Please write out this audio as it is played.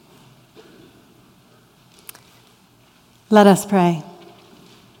Let us pray.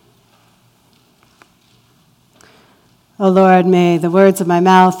 O Lord, may the words of my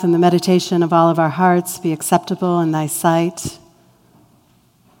mouth and the meditation of all of our hearts be acceptable in thy sight.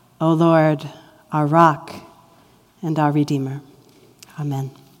 O Lord, our rock and our Redeemer.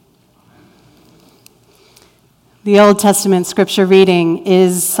 Amen. The Old Testament scripture reading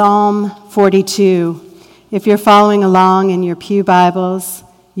is Psalm 42. If you're following along in your pew Bibles,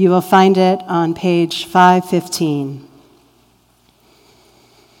 you will find it on page 515.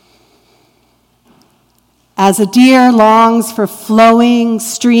 As a deer longs for flowing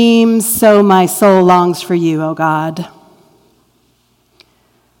streams, so my soul longs for you, O God.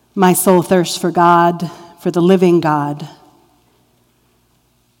 My soul thirsts for God, for the living God.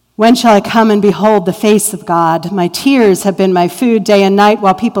 When shall I come and behold the face of God? My tears have been my food day and night,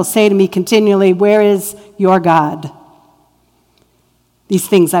 while people say to me continually, "Where is your God?" These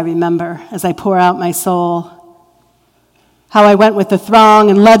things I remember as I pour out my soul. How I went with the throng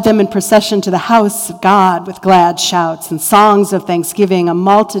and led them in procession to the house of God with glad shouts and songs of thanksgiving, a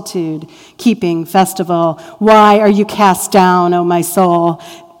multitude keeping festival. Why are you cast down, O my soul?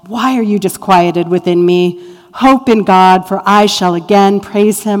 Why are you disquieted within me? Hope in God, for I shall again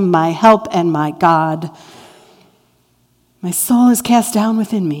praise him, my help and my God. My soul is cast down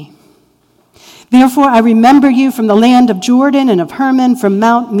within me. Therefore I remember you from the land of Jordan and of Hermon, from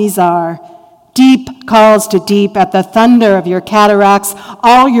Mount Mizar. Deep calls to deep at the thunder of your cataracts.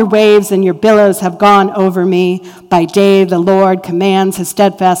 All your waves and your billows have gone over me. By day the Lord commands his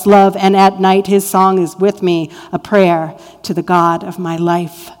steadfast love, and at night his song is with me, a prayer to the God of my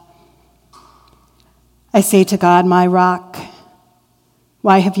life. I say to God, my rock,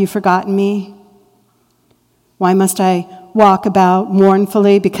 why have you forgotten me? Why must I walk about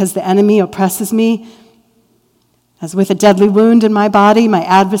mournfully because the enemy oppresses me? As with a deadly wound in my body, my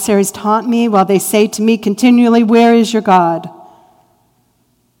adversaries taunt me while they say to me continually, "Where is your God?"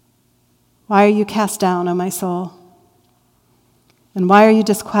 Why are you cast down, O my soul? And why are you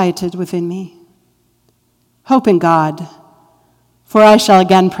disquieted within me? Hope in God, for I shall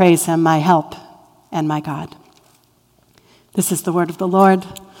again praise him, my help and my God. This is the word of the Lord.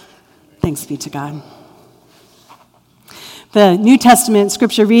 Thanks be to God. The New Testament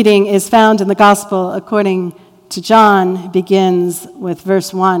scripture reading is found in the Gospel according to John. Begins with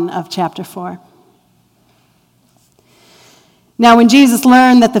verse 1 of chapter 4. Now when Jesus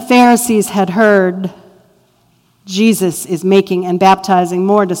learned that the Pharisees had heard Jesus is making and baptizing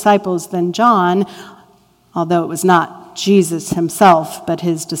more disciples than John, although it was not Jesus himself, but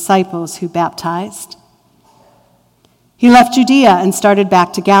his disciples who baptized, he left Judea and started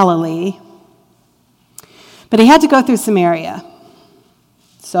back to Galilee. But he had to go through Samaria.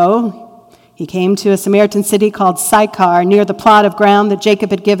 So he came to a Samaritan city called Sychar, near the plot of ground that Jacob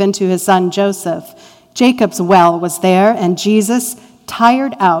had given to his son Joseph. Jacob's well was there, and Jesus,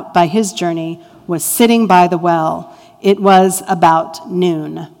 tired out by his journey, was sitting by the well. It was about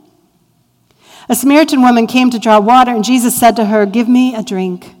noon. A Samaritan woman came to draw water, and Jesus said to her, "Give me a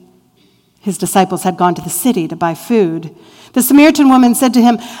drink." His disciples had gone to the city to buy food. The Samaritan woman said to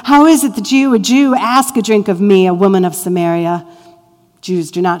him, "How is it that you, a Jew, ask a drink of me, a woman of Samaria?"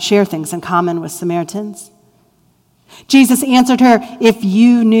 Jews do not share things in common with Samaritans. Jesus answered her, "If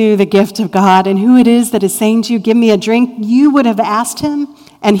you knew the gift of God and who it is that is saying to you, 'Give me a drink,' you would have asked him,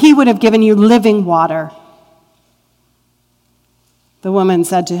 and he would have given you living water." The woman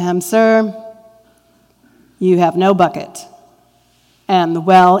said to him, "Sir, you have no bucket, and the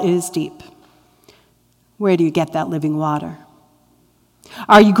well is deep. Where do you get that living water?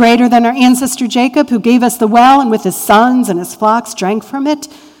 Are you greater than our ancestor Jacob, who gave us the well and with his sons and his flocks drank from it?"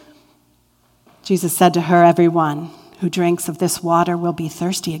 Jesus said to her, "Everyone who drinks of this water will be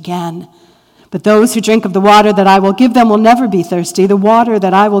thirsty again. But those who drink of the water that I will give them will never be thirsty. The water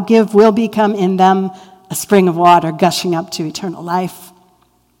that I will give will become in them a spring of water gushing up to eternal life."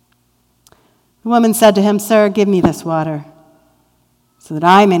 The woman said to him, "Sir, give me this water so that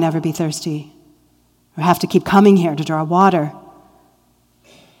I may never be thirsty or have to keep coming here to draw water."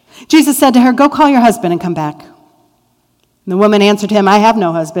 Jesus said to her, "Go call your husband and come back." And the woman answered him, "I have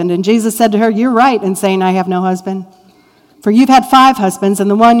no husband." And Jesus said to her, "You're right in saying I have no husband. For you've had 5 husbands, and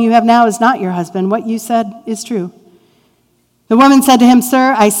the one you have now is not your husband. What you said is true." The woman said to him,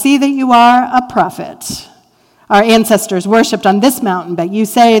 "Sir, I see that you are a prophet. Our ancestors worshipped on this mountain, but you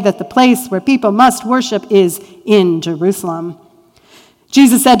say that the place where people must worship is in Jerusalem."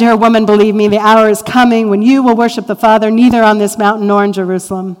 Jesus said to her, "Woman, believe me, the hour is coming when you will worship the Father neither on this mountain nor in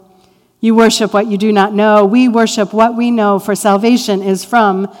Jerusalem. You worship what you do not know. We worship what we know, for salvation is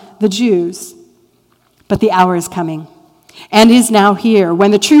from the Jews. But the hour is coming and is now here,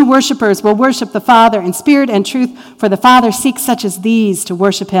 when the true worshipers will worship the Father in spirit and truth, for the Father seeks such as these to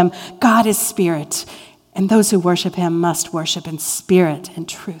worship him. God is spirit, and those who worship him must worship in spirit and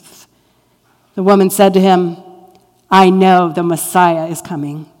truth. The woman said to him, I know the Messiah is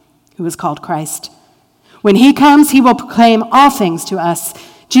coming, who is called Christ. When he comes, he will proclaim all things to us.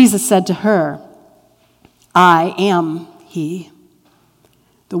 Jesus said to her, I am he,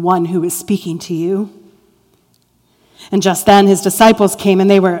 the one who is speaking to you. And just then his disciples came, and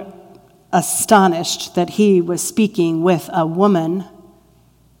they were astonished that he was speaking with a woman.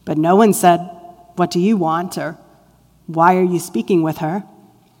 But no one said, what do you want? Or why are you speaking with her?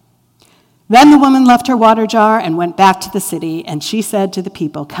 Then the woman left her water jar and went back to the city, and she said to the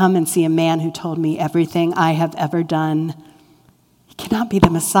people, come and see a man who told me everything I have ever done. He cannot be the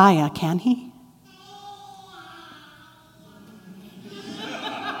Messiah, can he?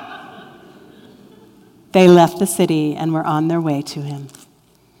 They left the city and were on their way to him.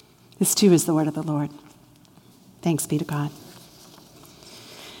 This too is the word of the Lord. Thanks be to God.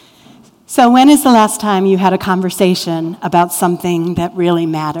 So when is the last time you had a conversation about something that really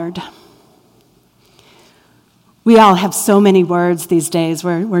mattered? We all have so many words these days.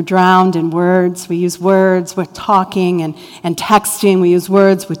 We're drowned in words. We use words with talking and texting. We use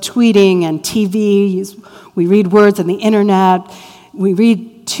words with tweeting and TV. We read words on the internet. We read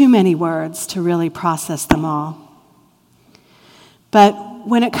too many words to really process them all. But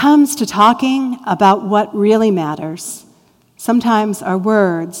when it comes to talking about what really matters, sometimes our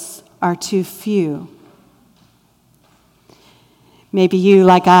words are too few. Maybe you,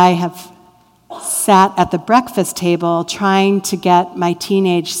 like I, have sat at the breakfast table trying to get my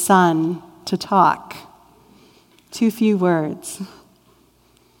teenage son to talk. Too few words.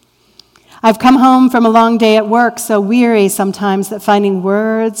 I've come home from a long day at work, so weary sometimes that finding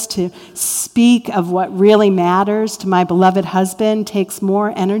words to speak of what really matters to my beloved husband takes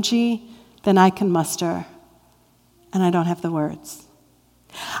more energy than I can muster, and I don't have the words.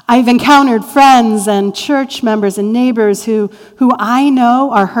 I've encountered friends and church members and neighbors who I know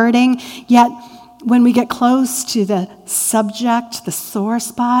are hurting, yet when we get close to the subject, the sore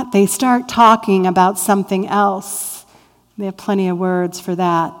spot, they start talking about something else. They have plenty of words for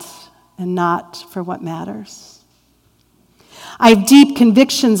that, and not for what matters. I have deep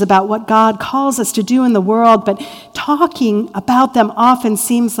convictions about what God calls us to do in the world, but talking about them often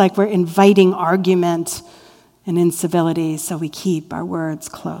seems like we're inviting argument and incivility, so we keep our words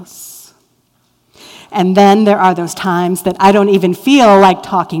close. And then there are those times that I don't even feel like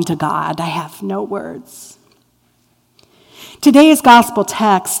talking to God. I have no words. Today's gospel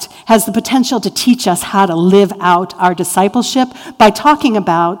text has the potential to teach us how to live out our discipleship by talking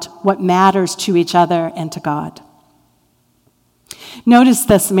about what matters to each other and to God. Notice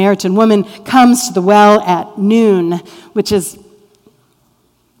the Samaritan woman comes to the well at noon, which is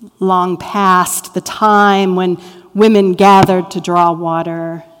long past the time when women gathered to draw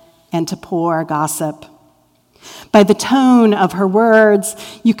water and to pour gossip. By the tone of her words,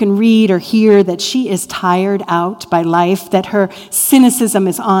 you can read or hear that she is tired out by life, that her cynicism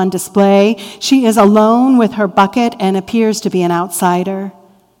is on display. She is alone with her bucket and appears to be an outsider.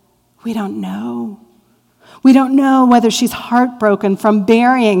 We don't know. We don't know whether she's heartbroken from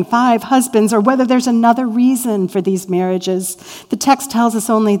burying 5 husbands or whether there's another reason for these marriages. The text tells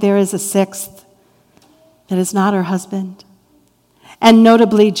us only there is a 6th that is not her husband. And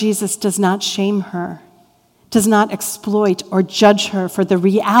notably, Jesus does not shame her, does not exploit or judge her for the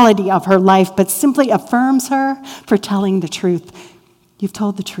reality of her life, but simply affirms her for telling the truth. You've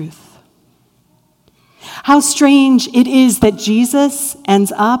told the truth. How strange it is that Jesus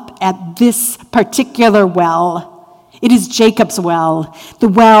ends up at this particular well. It is Jacob's well, the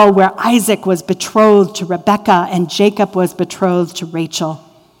well where Isaac was betrothed to Rebekah and Jacob was betrothed to Rachel.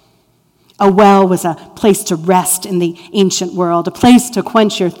 A well was a place to rest in the ancient world, a place to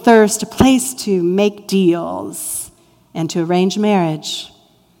quench your thirst, a place to make deals and to arrange marriage.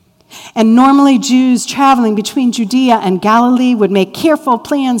 And normally Jews traveling between Judea and Galilee would make careful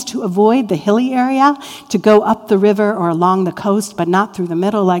plans to avoid the hilly area, to go up the river or along the coast, but not through the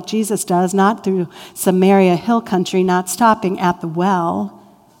middle like Jesus does, not through Samaria hill country, not stopping at the well.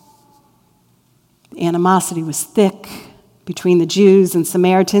 The animosity was thick between the Jews and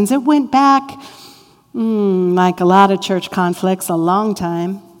Samaritans. It went back, like a lot of church conflicts, a long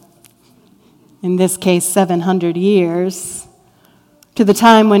time. In this case, 700 years. To the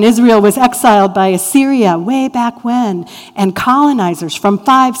time when Israel was exiled by Assyria way back when, and colonizers from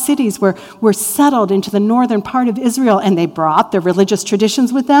 5 cities were settled into the northern part of Israel, and they brought their religious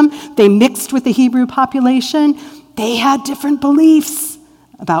traditions with them. They mixed with the Hebrew population. They had different beliefs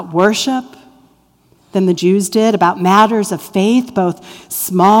about worship, than the Jews did about matters of faith, both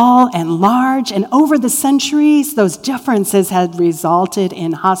small and large. And over the centuries, those differences had resulted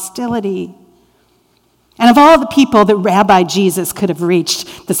in hostility. And of all the people that Rabbi Jesus could have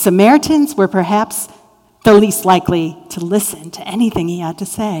reached, the Samaritans were perhaps the least likely to listen to anything he had to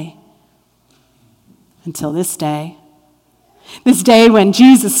say. Until this day. This day when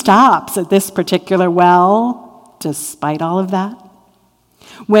Jesus stops at this particular well, despite all of that.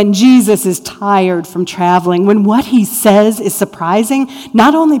 When Jesus is tired from traveling, when what he says is surprising,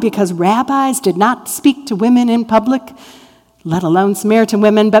 not only because rabbis did not speak to women in public, let alone Samaritan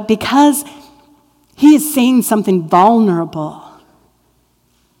women, but because he is saying something vulnerable.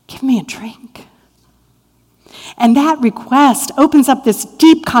 Give me a drink. And that request opens up this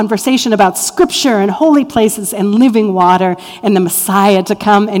deep conversation about Scripture and holy places and living water and the Messiah to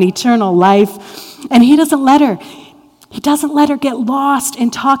come and eternal life. And he doesn't let her get lost in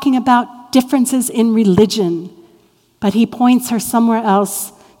talking about differences in religion, but he points her somewhere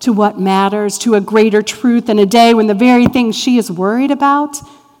else to what matters, to a greater truth in a day when the very things she is worried about,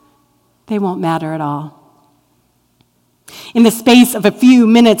 they won't matter at all. In the space of a few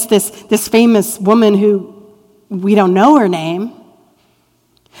minutes, this famous woman who we don't know her name,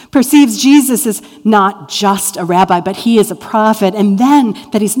 perceives Jesus as not just a rabbi, but he is a prophet. And then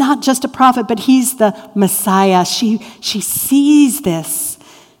that he's not just a prophet, but he's the Messiah. She sees this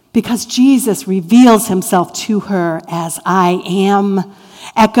because Jesus reveals himself to her as I am,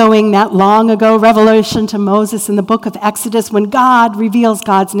 echoing that long ago revelation to Moses in the book of Exodus when God reveals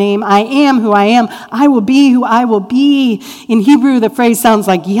God's name. I am who I am. I will be who I will be. In Hebrew, the phrase sounds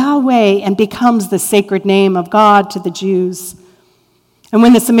like Yahweh and becomes the sacred name of God to the Jews. And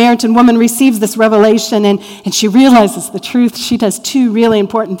when the Samaritan woman receives this revelation and she realizes the truth, she does two really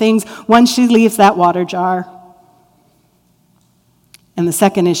important things. One, she leaves that water jar. And the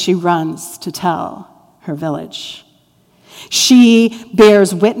second is she runs to tell her village. She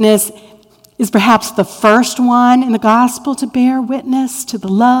bears witness, is perhaps the first one in the gospel to bear witness to the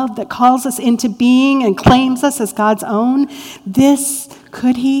love that calls us into being and claims us as God's own.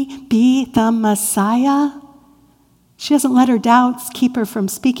 Could he be the Messiah? She doesn't let her doubts keep her from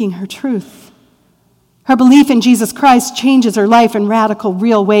speaking her truth. Her belief in Jesus Christ changes her life in radical,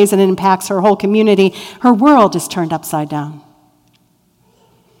 real ways, and it impacts her whole community. Her world is turned upside down.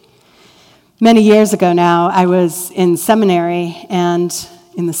 Many years ago now, I was in seminary and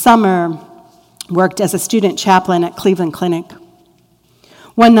in the summer worked as a student chaplain at Cleveland Clinic.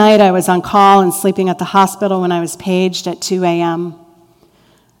 One night I was on call and sleeping at the hospital when I was paged at 2 a.m.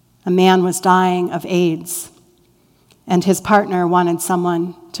 A man was dying of AIDS, and his partner wanted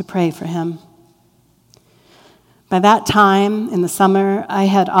someone to pray for him. By that time in the summer, I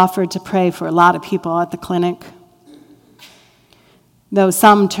had offered to pray for a lot of people at the clinic, though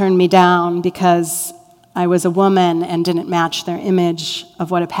some turned me down because I was a woman and didn't match their image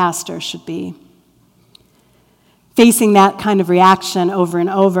of what a pastor should be. Facing that kind of reaction over and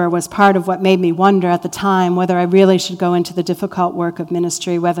over was part of what made me wonder at the time whether I really should go into the difficult work of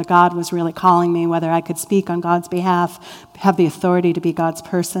ministry, whether God was really calling me, whether I could speak on God's behalf, have the authority to be God's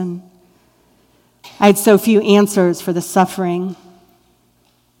person. I had so few answers for the suffering,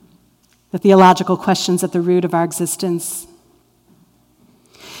 the theological questions at the root of our existence.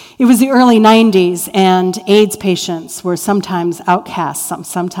 It was the early 90s, and AIDS patients were sometimes outcast,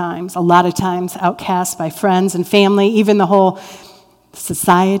 sometimes, a lot of times outcast by friends and family, even the whole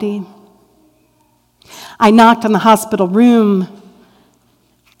society. I knocked on the hospital room,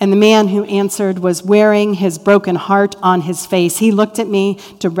 and the man who answered was wearing his broken heart on his face. He looked at me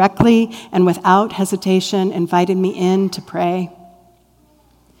directly and without hesitation invited me in to pray.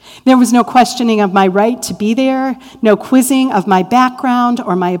 There was no questioning of my right to be there, no quizzing of my background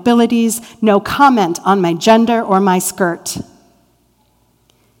or my abilities, no comment on my gender or my skirt.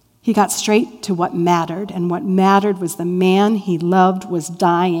 He got straight to what mattered, and what mattered was the man he loved was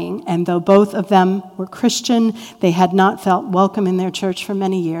dying, and though both of them were Christian, they had not felt welcome in their church for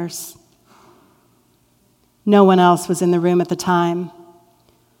many years. No one else was in the room at the time.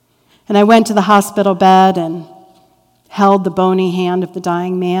 And I went to the hospital bed and held the bony hand of the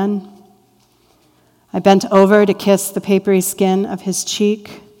dying man. I bent over to kiss the papery skin of his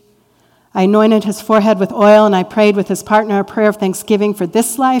cheek. I anointed his forehead with oil, and I prayed with his partner a prayer of thanksgiving for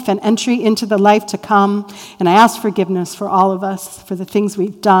this life and entry into the life to come. And I asked forgiveness for all of us, for the things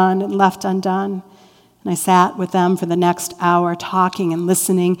we've done and left undone. And I sat with them for the next hour, talking and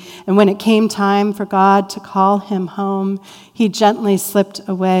listening. And when it came time for God to call him home, he gently slipped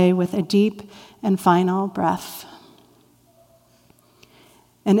away with a deep and final breath.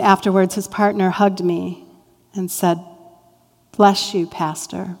 And afterwards, his partner hugged me and said, "Bless you,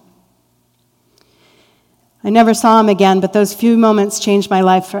 Pastor." I never saw him again, but those few moments changed my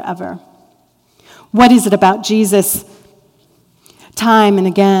life forever. What is it about Jesus? Time and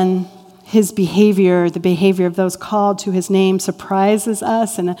again, his behavior, the behavior of those called to his name, surprises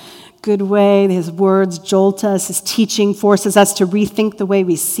us in a good way. His words jolt us. His teaching forces us to rethink the way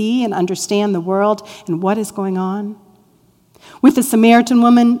we see and understand the world and what is going on. With the Samaritan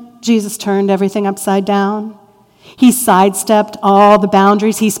woman, Jesus turned everything upside down. He sidestepped all the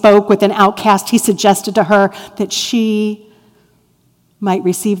boundaries. He spoke with an outcast. He suggested to her that she might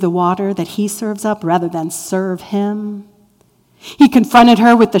receive the water that he serves up rather than serve him. He confronted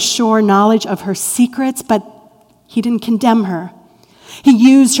her with the sure knowledge of her secrets, but he didn't condemn her. He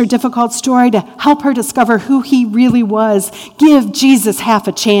used her difficult story to help her discover who he really was. Give Jesus half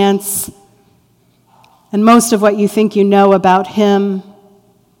a chance. And most of what you think you know about him,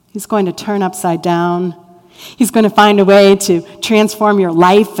 he's going to turn upside down. He's going to find a way to transform your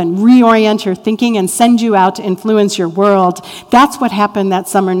life and reorient your thinking and send you out to influence your world. That's what happened that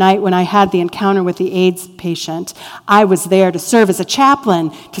summer night when I had the encounter with the AIDS patient. I was there to serve as a chaplain,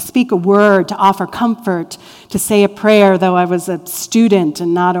 to speak a word, to offer comfort, to say a prayer, though I was a student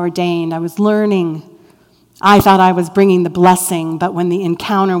and not ordained. I was learning. I thought I was bringing the blessing, but when the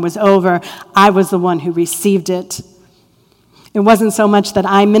encounter was over, I was the one who received it. It wasn't so much that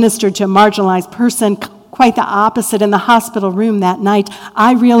I ministered to a marginalized person. Quite the opposite. In the hospital room that night,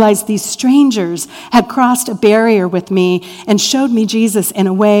 I realized these strangers had crossed a barrier with me and showed me Jesus in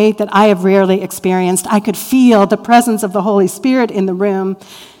a way that I have rarely experienced. I could feel the presence of the Holy Spirit in the room.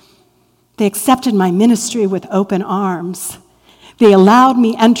 They accepted my ministry with open arms. They allowed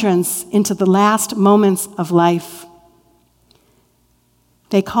me entrance into the last moments of life.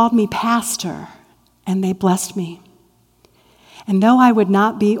 They called me pastor, and they blessed me. And though I would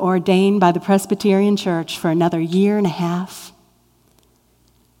not be ordained by the Presbyterian Church for another year and a half,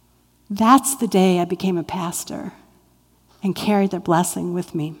 that's the day I became a pastor and carried their blessing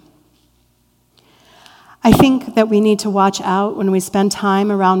with me. I think that we need to watch out when we spend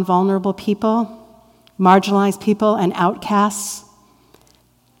time around vulnerable people, marginalized people, and outcasts.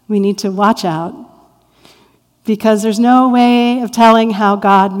 We need to watch out because there's no way of telling how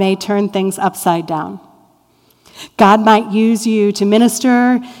God may turn things upside down. God might use you to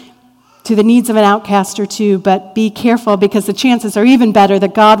minister to the needs of an outcast or two, but be careful because the chances are even better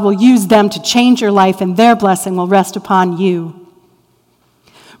that God will use them to change your life and their blessing will rest upon you.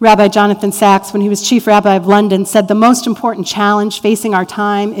 Rabbi Jonathan Sacks, when he was chief rabbi of London, said the most important challenge facing our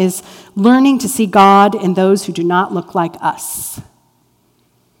time is learning to see God in those who do not look like us.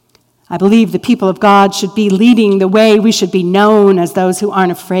 I believe the people of God should be leading the way. We should be known as those who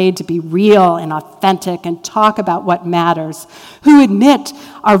aren't afraid to be real and authentic and talk about what matters, who admit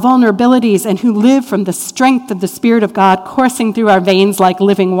our vulnerabilities and who live from the strength of the Spirit of God coursing through our veins like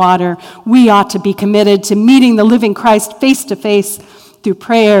living water. We ought to be committed to meeting the living Christ face to face through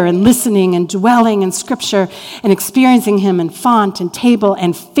prayer and listening and dwelling in Scripture and experiencing him in font and table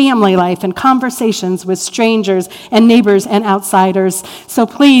and family life and conversations with strangers and neighbors and outsiders. So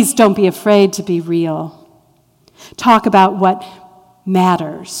please don't be afraid to be real. Talk about what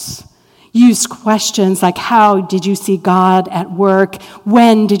matters. Use questions like, how did you see God at work?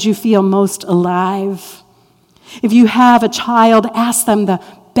 When did you feel most alive? If you have a child, ask them the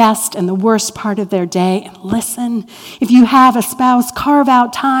best and the worst part of their day and listen. If you have a spouse, carve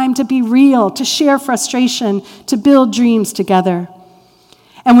out time to be real, to share frustration, to build dreams together.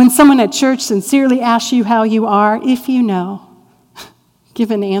 And when someone at church sincerely asks you how you are, if you know,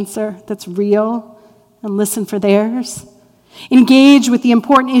 give an answer that's real and listen for theirs. Engage with the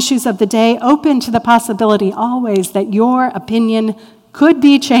important issues of the day, open to the possibility always that your opinion could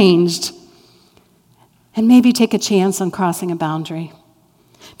be changed, and maybe take a chance on crossing a boundary.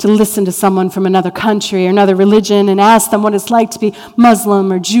 To listen to someone from another country or another religion and ask them what it's like to be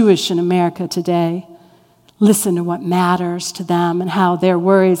Muslim or Jewish in America today. Listen to what matters to them and how their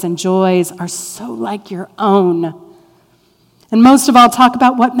worries and joys are so like your own. And most of all, talk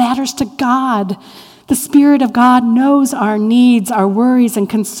about what matters to God. The Spirit of God knows our needs, our worries and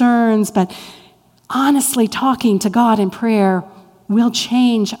concerns, but honestly talking to God in prayer will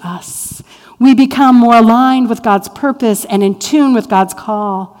change us. We become more aligned with God's purpose and in tune with God's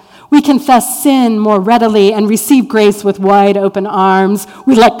call. We confess sin more readily and receive grace with wide open arms.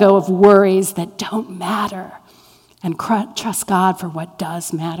 We let go of worries that don't matter and trust God for what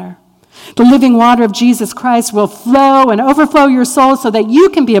does matter. The living water of Jesus Christ will flow and overflow your soul so that you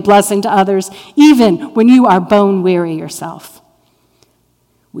can be a blessing to others, even when you are bone weary yourself.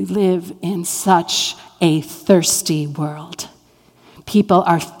 We live in such a thirsty world. People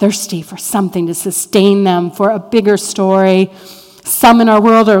are thirsty for something to sustain them, for a bigger story. Some in our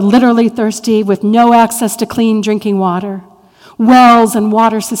world are literally thirsty with no access to clean drinking water. Wells and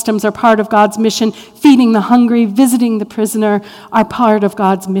water systems are part of God's mission. Feeding the hungry, visiting the prisoner are part of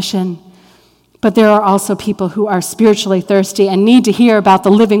God's mission. But there are also people who are spiritually thirsty and need to hear about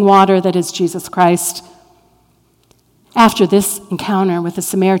the living water that is Jesus Christ. After this encounter with the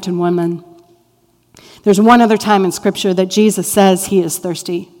Samaritan woman, there's one other time in Scripture that Jesus says he is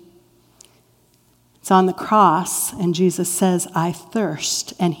thirsty. It's on the cross, and Jesus says, I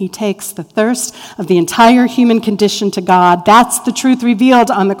thirst. And he takes the thirst of the entire human condition to God. That's the truth revealed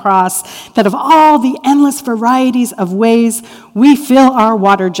on the cross, that of all the endless varieties of ways we fill our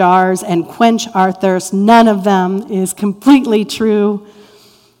water jars and quench our thirst, none of them is completely true.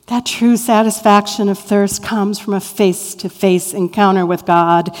 That true satisfaction of thirst comes from a face-to-face encounter with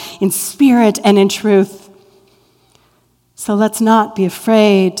God in spirit and in truth. So let's not be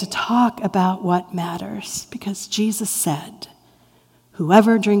afraid to talk about what matters, because Jesus said,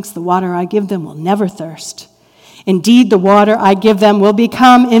 whoever drinks the water I give them will never thirst. Indeed, the water I give them will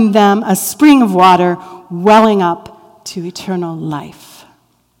become in them a spring of water welling up to eternal life.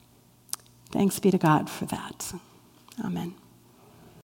 Thanks be to God for that. Amen.